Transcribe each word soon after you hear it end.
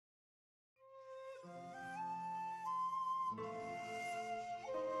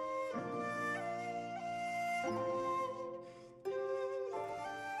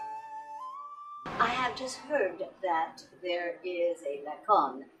have just heard that there is a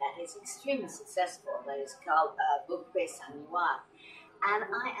lakon that is extremely successful that is called Bukbe Saniwa, and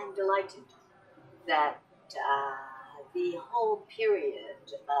I am delighted that the whole period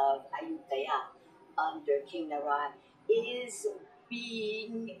of Ayutthaya under King Narai is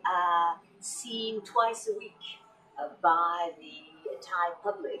being seen twice a week by the Thai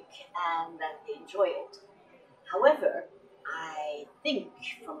public and that they enjoy it. However, I think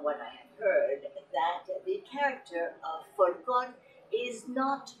from what I have heard that the character of Fọlkon is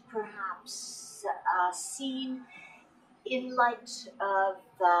not perhaps seen in light of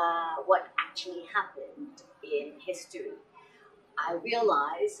what actually happened in history. I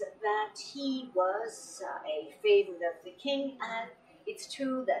realize that he was a favorite of the king, and it's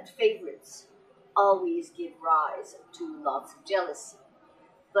true that favorites always give rise to lots of jealousy.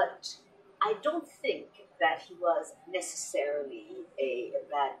 But I don't think that he was necessarily a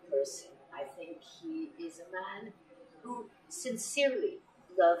bad person. I think he is a man who sincerely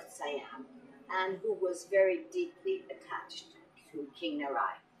loved Siam and who was very deeply attached to King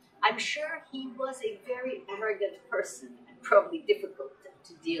Narai. I'm sure he was a very arrogant person and probably difficult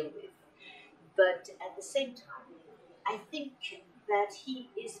to deal with. But at the same time, I think that he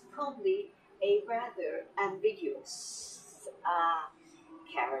is probably a rather ambiguous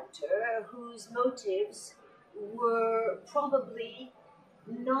character whose motives were probably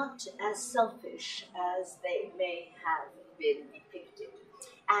not as selfish as they may have been depicted.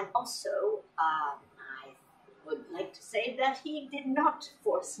 And also, I would like to say that he did not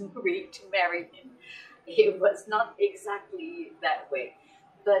force Marie to marry him. It was not exactly that way.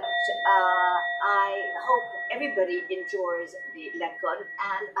 But I hope everybody enjoys the lakon,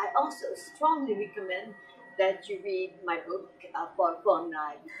 and I also strongly recommend that you read my book, Fọlkon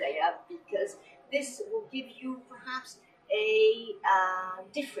Ayutthaya, because this will give you perhaps a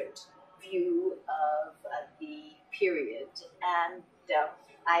different view of the period, and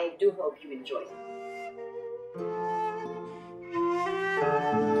I do hope you enjoy it.